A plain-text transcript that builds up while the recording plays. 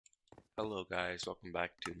Hello guys, welcome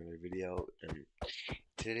back to another video. In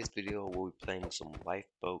today's video we'll be playing some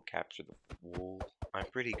lifeboat capture the wool. I'm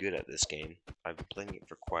pretty good at this game. I've been playing it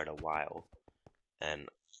for quite a while, and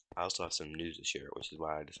I also have some news to share, which is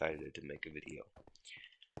why I decided to make a video.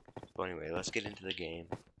 So anyway, let's get into the game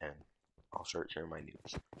and I'll start sharing my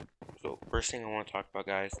news. So first thing I want to talk about,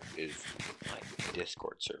 guys, is my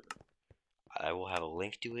Discord server. I will have a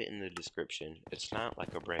link to it in the description. It's not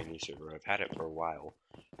like a brand new server. I've had it for a while,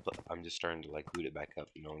 but I'm just starting to like boot it back up,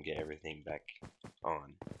 and get everything back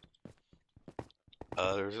on.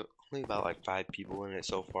 There's only about like 5 people in it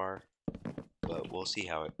so far, but we'll see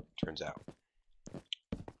how it turns out.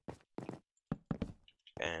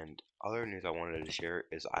 And other news I wanted to share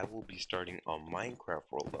is I will be starting a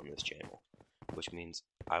Minecraft world on this channel, which means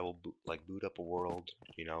I will boot up a world,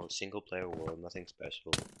 single player world, nothing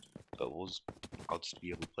special, but I'll just be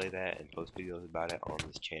able to play that and post videos about it on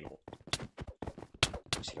this channel.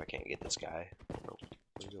 Let's see if I can't get this guy. Oh,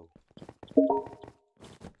 where'd he go?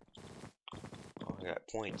 Oh, I got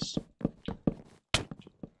points.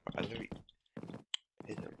 I literally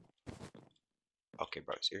hit him. Okay,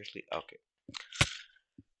 bro, seriously? Okay.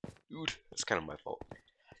 Dude, that's kind of my fault.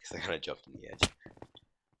 Because I kind of jumped in the edge.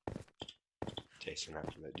 Chasing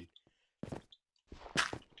after that dude.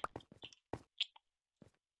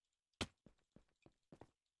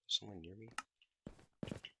 Someone near me?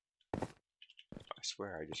 I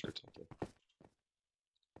swear I just heard something.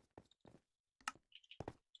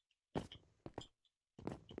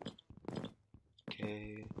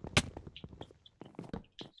 Okay.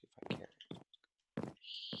 See if I can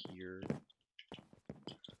hear.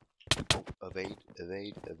 Oh, evade,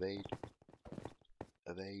 evade, evade,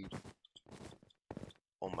 evade.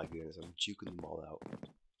 Oh my goodness, I'm juking them all out.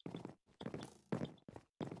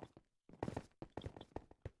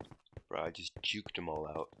 Bro, I just juked them all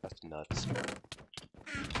out. That's nuts.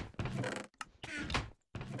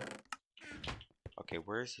 Okay,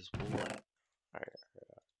 where is this wool at? Alright.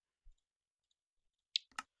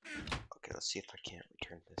 Okay, let's see if I can't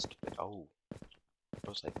return this to it. Oh. I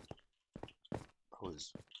was like, I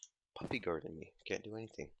was puppy guarding me. Can't do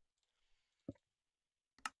anything.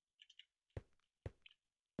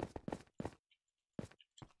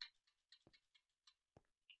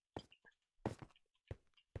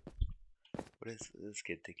 What does this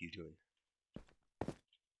kid think he's doing?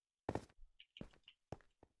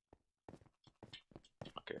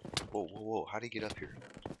 Okay. Whoa, whoa, whoa. How'd he get up here?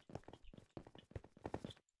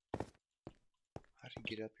 How'd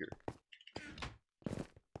he get up here?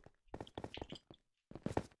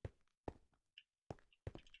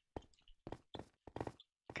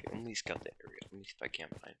 Okay, let me scout the area. Let me see if I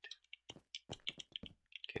can't find it.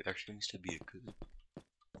 Okay, there seems to be a good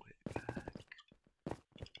way back.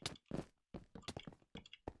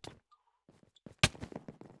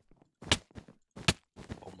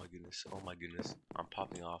 Oh my goodness. Oh my goodness. I'm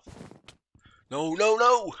popping off. No, no,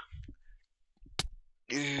 no!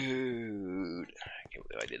 Dude. I can't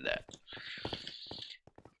believe I did that.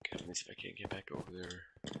 Okay, let me see if I can't get back over there.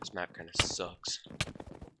 This map kind of sucks.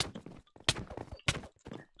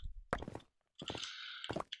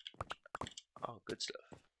 Oh, good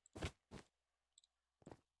stuff.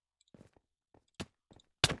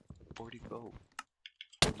 40 boat.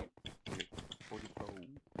 40 boat.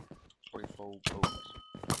 44 boats.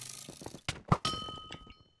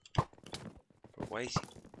 But why is he?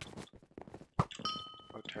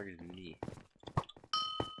 Oh, targeted me.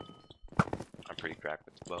 I'm pretty cracked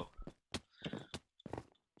with the bow.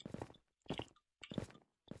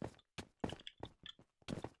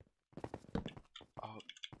 Oh,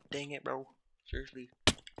 dang it, bro. Seriously?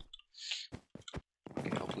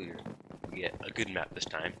 Okay, hopefully we get a good map this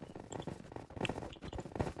time.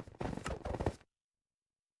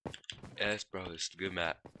 Yes, bro, this is a good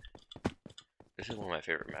map. This is one of my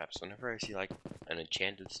favorite maps. Whenever I see like an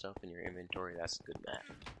enchanted stuff in your inventory, that's a good map.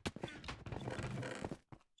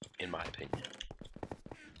 In my opinion.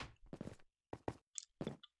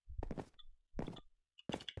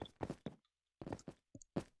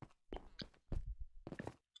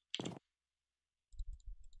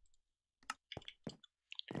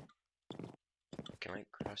 Can I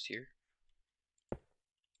cross here?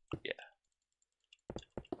 Yeah.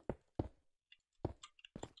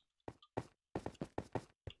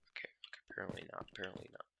 Okay, apparently not. Apparently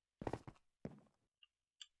not.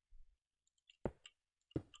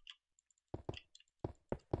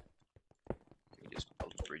 We just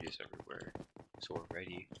build bridges everywhere, so we're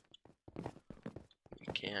ready. We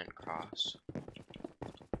can cross.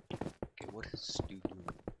 Okay, what is this dude doing?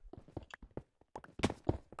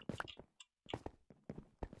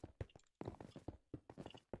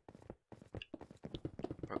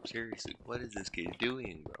 Bro, Seriously, what is this kid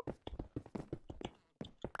doing, bro?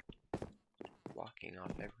 Blocking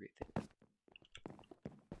off everything.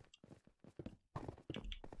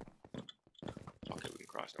 Okay, we can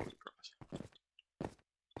cross. No, we can cross.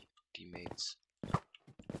 Teammates.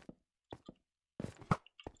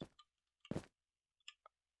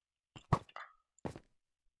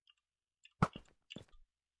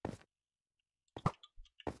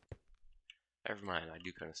 Never mind, I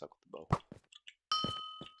do kind of suck with the bow.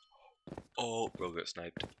 Oh, bro got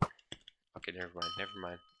sniped. Okay, never mind, never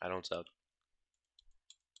mind. I don't sub.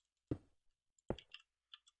 Are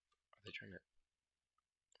they trying to...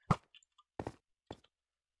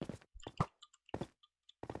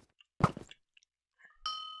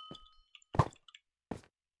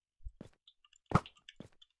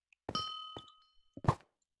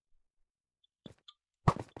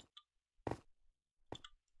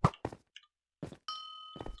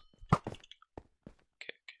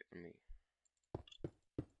 Okay, let me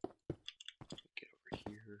get over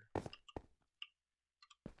here.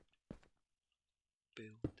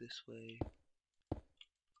 Build this way.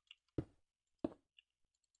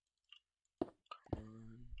 Come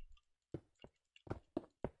on.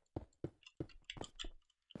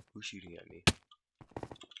 Who's shooting at me?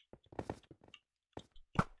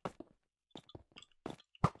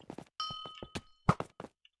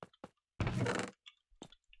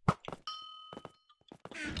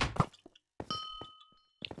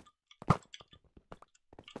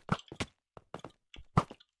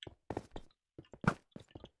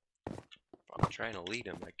 I'm trying to lead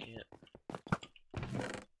him, I can't.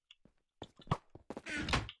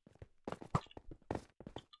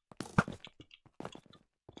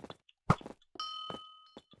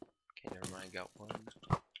 Okay, never mind, got one.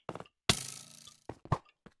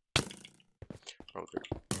 Bro, they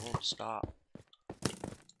won't stop.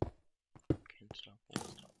 Can't stop,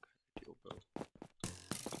 won't stop kind of deal, bro.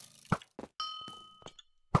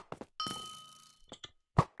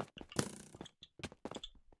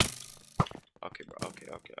 Okay, bro, okay.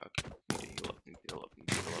 Need to heal up, need to heal up, need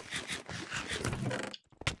to heal up.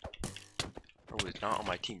 Bro, it's not on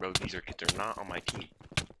my team, bro. These are kids, they're not on my team.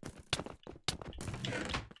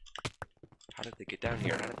 How did they get down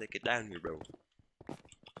here? How did they get down here, bro? I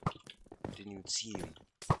didn't even see him.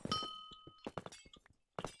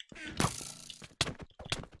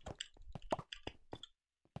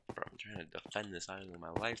 Bro, I'm trying to defend this island of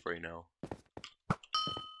my life right now.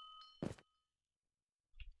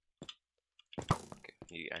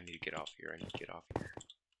 Okay, I need to get off here. I need to get off here.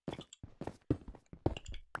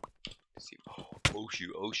 Let's see. Oh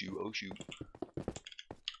shoot, oh shoot, oh shoot.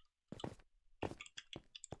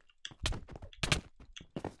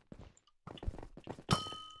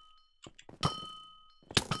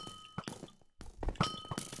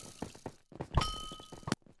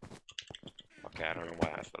 Okay, I don't know why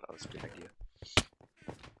I thought that was a good idea.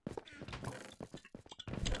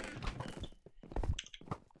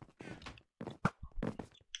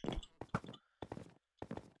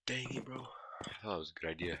 Dang it, bro. I thought it was a good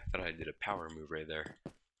idea. I thought I did a power move right there.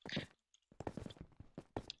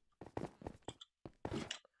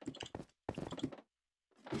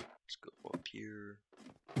 Let's go up here.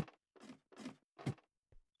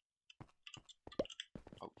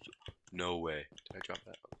 Oh, no way. Did I drop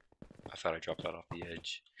that? I thought I dropped that off the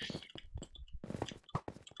edge.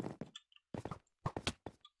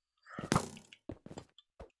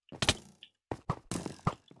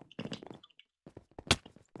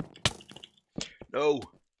 No!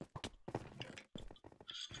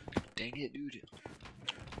 Dang it, dude.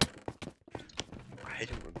 I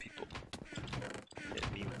hate it when people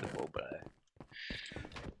hit me with the bow, but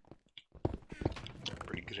I'm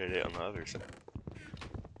pretty good at it on the other side.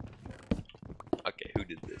 Okay, who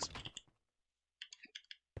did this?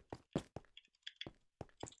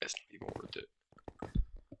 That's not even worth it.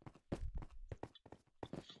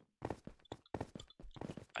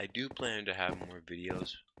 I do plan to have more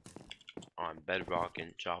videos on Bedrock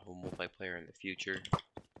and Java multiplayer in the future,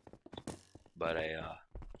 but I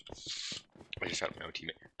just had my own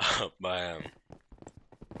teammate. But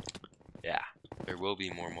yeah, there will be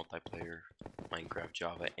more multiplayer Minecraft,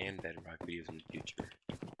 Java, and Bedrock videos in the future.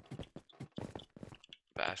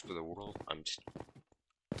 But as for the world,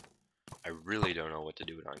 I really don't know what to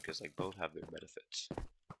do it on, because like both have their benefits.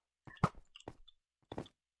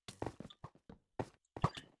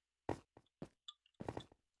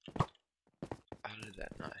 How did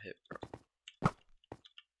that not hit, bro?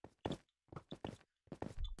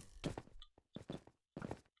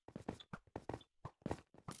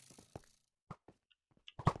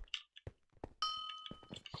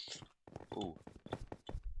 Ooh.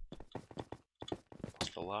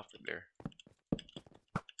 fell off of there.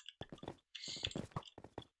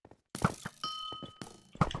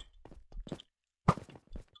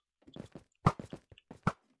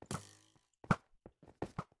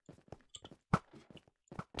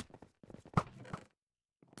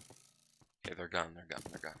 Okay, they're gone, they're gone,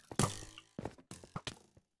 they're gone.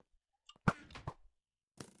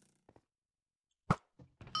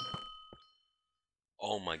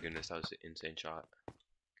 Oh my goodness, that was an insane shot.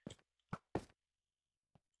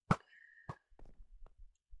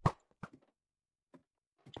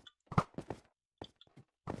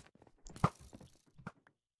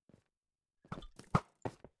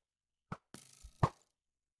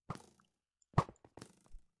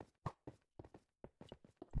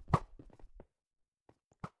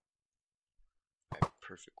 I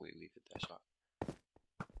perfectly leave it that shot.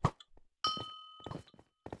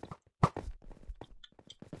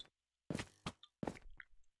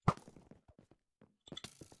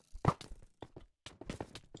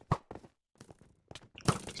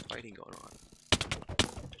 There's fighting going on.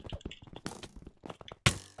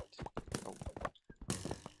 Oh,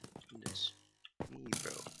 goodness me,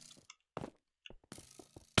 bro.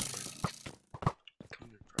 Where are these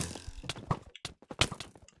coming from?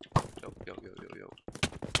 Yo, yo, yo, yo, yo.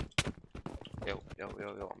 Yo, yo, yo,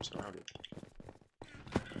 yo, I'm surrounded.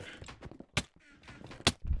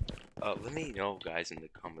 Let me know, guys, in the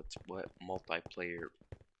comments what multiplayer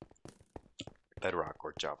Bedrock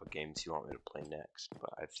or Java games you want me to play next.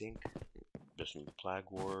 But I think there's some Flag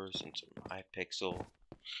Wars and some Hypixel.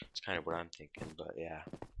 It's kind of what I'm thinking, but yeah.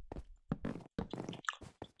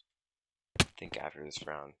 I think after this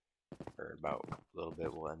round, or about a little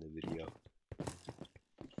bit, we'll end the video.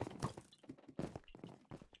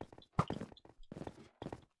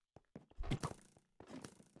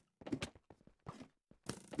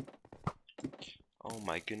 Oh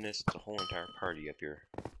my goodness, it's a whole entire party up here.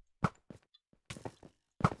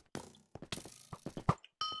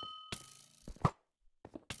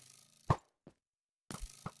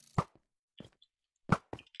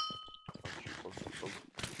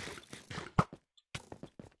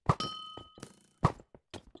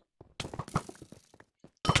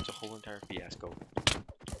 It's a whole entire fiasco.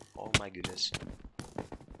 Oh my goodness.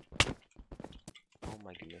 Oh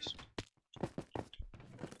my goodness.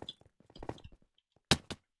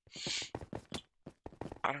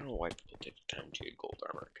 I don't know why people take the time to get gold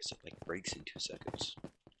armor, because it like breaks in 2 seconds.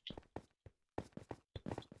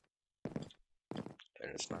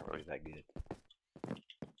 And it's not really that good.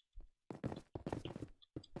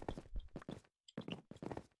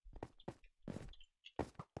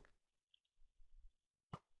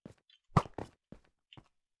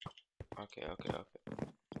 Okay, okay, okay.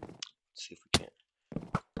 Let's see if we can't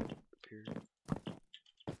appear.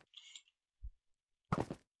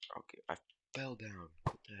 Okay, I fell down.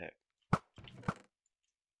 What the heck?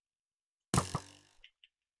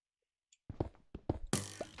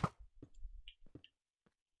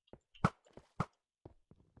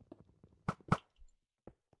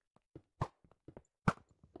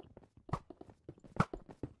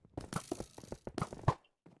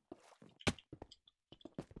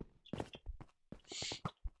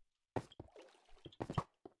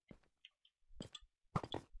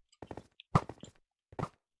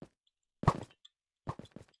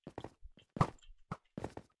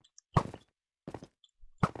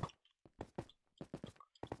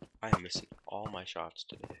 I am missing all my shots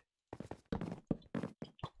today.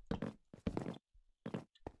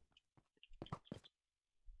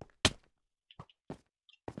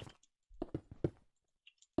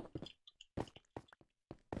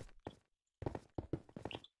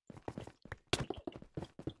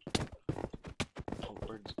 Oh,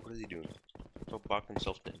 what is he doing? Oh, boxed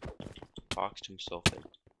himself in. Boxed himself in.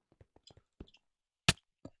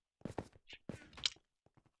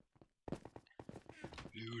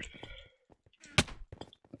 Dude.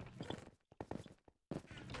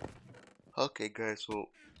 Okay, guys, so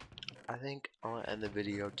I think I'll end the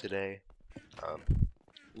video today.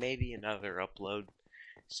 Maybe another upload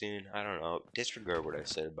soon. I don't know. Disregard what I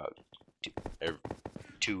said about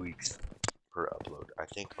 2 weeks per upload. I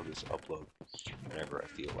think I'll just upload whenever I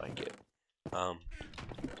feel like it.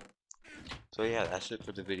 So yeah, that's it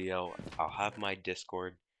for the video. I'll have my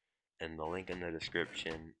Discord and the link in the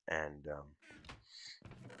description, and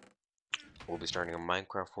we'll be starting a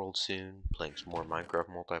Minecraft world soon, playing some more Minecraft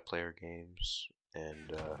multiplayer games,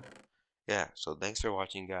 and yeah, so thanks for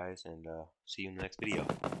watching, guys, and see you in the next video.